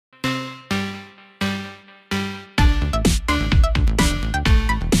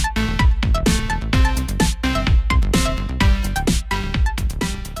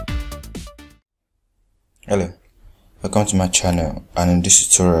Welcome to my channel, and in this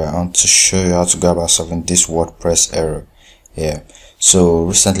tutorial I want to show you how to go about solving this WordPress error. So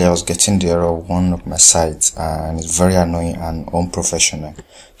recently I was getting the error of one of my sites, and it's very annoying and unprofessional.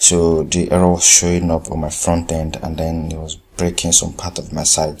 So the error was showing up on my front end, and then it was breaking some part of my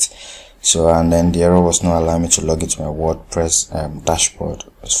site. So and then the error was not allowing me to log into my WordPress dashboard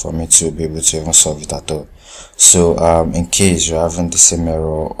for me to be able to even solve it at all. So in case you're having the same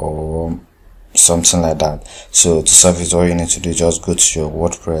error or something like that, so to solve it, all you need to do is just go to your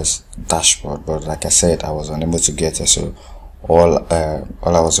WordPress dashboard. But like I said, I was unable to get it, so all I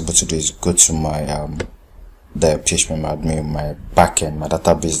was able to do is go to my the phpMadmin, my backend, my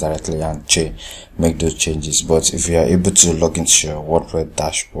database directly, and make those changes. But if you are able to log into your WordPress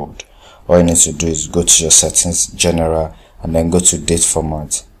dashboard, all you need to do is go to your settings, general, and then go to date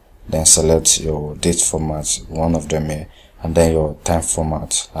format, then select your date format, one of them here, and then your time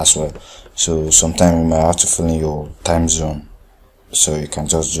format as well. So sometimes you might have to fill in your time zone, so you can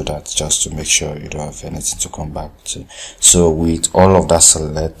just do that just to make sure you don't have anything to come back to. So with all of that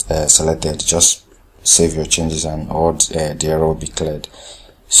selected, just save your changes and all the error will be cleared.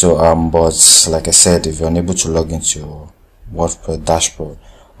 So but like I said, if you're unable to log into your WordPress dashboard,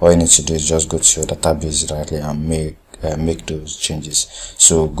 all you need to do is just go to your database directly and make those changes.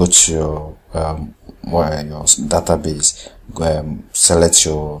 So go to your database, select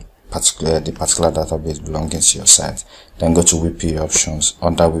your the particular database belonging to your site, then go to WP options.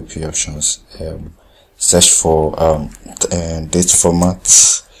 Under WP options, search for date format.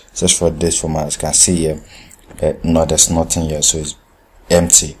 Search for date format. As you can see here, no, there's nothing here, so it's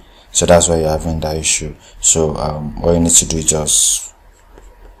empty. So that's why you're having that issue. So all you need to do is just,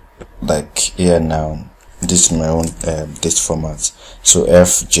 like here now, this is my own date format. So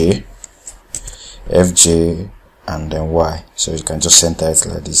FJ and then Y. So you can just enter it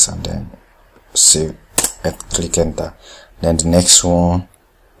like this and then save and click enter. Then the next one,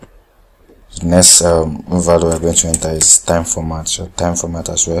 the next value we're going to enter is time format. So time format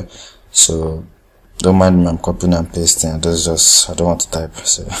as well. So don't mind me, I'm copying and pasting. I don't want to type,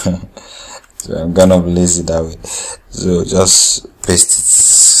 so so I'm gonna be lazy that way. So just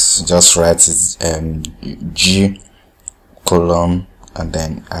paste it, just write it G colon and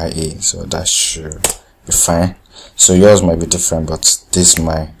then IA. So that should be fine. So yours might be different, but this is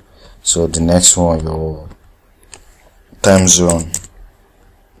mine. So the next one, your time zone.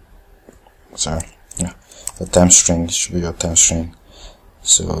 Sorry, yeah, the time string should be your time string.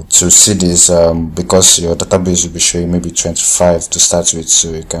 So to see this, because your database will be showing maybe 25 to start with,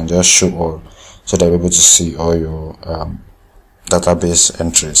 so you can just show all, so that you're able to see all your database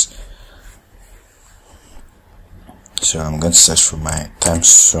entries. So I'm going to search for my time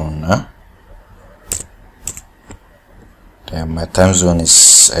zone. My time zone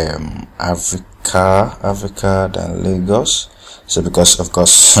is Africa, then Lagos. So because of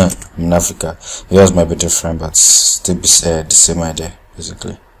course I'm in Africa, yours might be different, but still be the same idea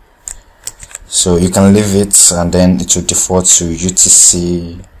basically. So you can leave it, and then it will default to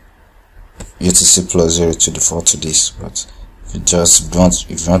UTC plus 0 to default to this. But if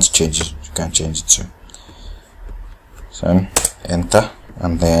you want to change it, you can change it too. So enter,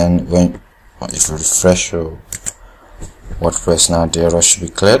 and then if you refresh your WordPress now, the error should be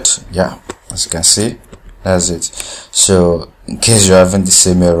cleared. Yeah, as you can see, that's it. So in case you're having the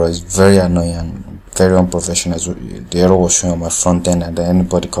same error, it's very annoying and very unprofessional. The error was showing on my front end, and then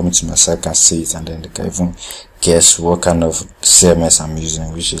anybody coming to my site can see it, and then they can even guess what kind of CMS I'm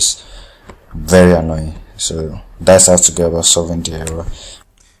using, which is very annoying. So that's how to go about solving the error.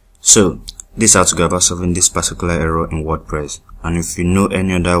 So this is how to go about solving this particular error in WordPress. And if you know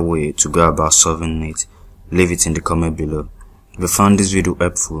any other way to go about solving it, leave it in the comment below. If you found this video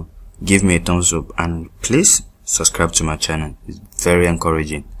helpful, give me a thumbs up, and please subscribe to my channel. It's very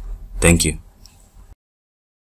encouraging. Thank you.